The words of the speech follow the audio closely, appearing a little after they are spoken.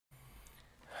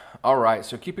All right,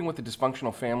 so keeping with the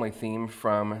dysfunctional family theme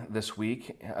from this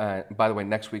week, by the way,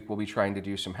 next week we'll be trying to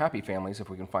do some happy families if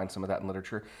we can find some of that in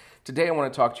literature. Today I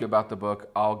want to talk to you about the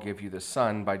book I'll Give You the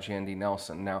Sun by Jandy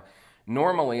Nelson. Now,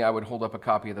 normally I would hold up a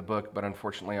copy of the book, but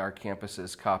unfortunately our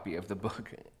campus's copy of the book,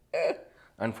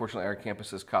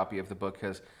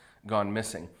 has gone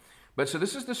missing. But so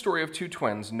this is the story of two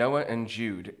twins, Noah and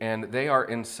Jude, and they are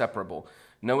inseparable.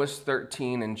 Noah's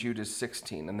 13 and Jude is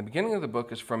 16. And the beginning of the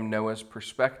book is from Noah's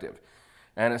perspective.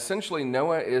 And essentially,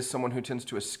 Noah is someone who tends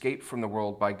to escape from the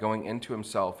world by going into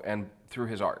himself and through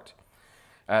his art.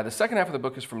 The second half of the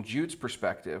book is from Jude's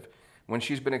perspective, when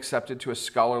she's been accepted to a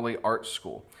scholarly art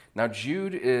school. Now,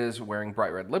 Jude is wearing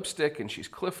bright red lipstick, and she's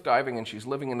cliff diving, and she's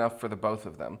living enough for the both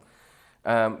of them.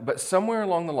 But somewhere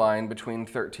along the line, between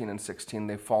 13 and 16,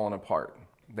 they've fallen apart.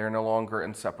 They're no longer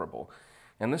inseparable.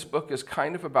 And this book is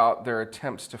kind of about their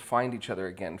attempts to find each other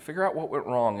again, figure out what went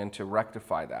wrong and to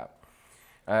rectify that.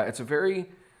 It's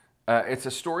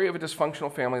a story of a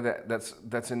dysfunctional family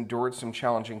that's endured some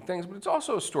challenging things, but it's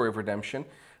also a story of redemption,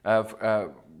 of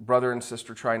brother and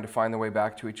sister trying to find their way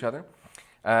back to each other.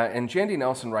 And Jandy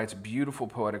Nelson writes beautiful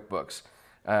poetic books.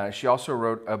 She also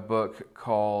wrote a book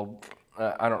called,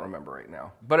 I don't remember right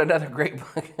now, but another great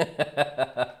book.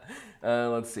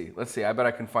 Let's see, I bet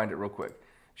I can find it real quick.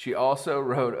 She also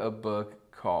wrote a book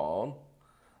called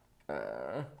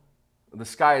The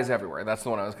Sky is Everywhere. That's the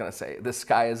one I was going to say. The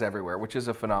Sky is Everywhere, which is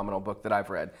a phenomenal book that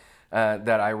I've read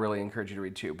that I really encourage you to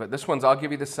read too. But this one's I'll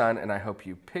Give You the Sun, and I hope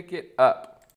you pick it up.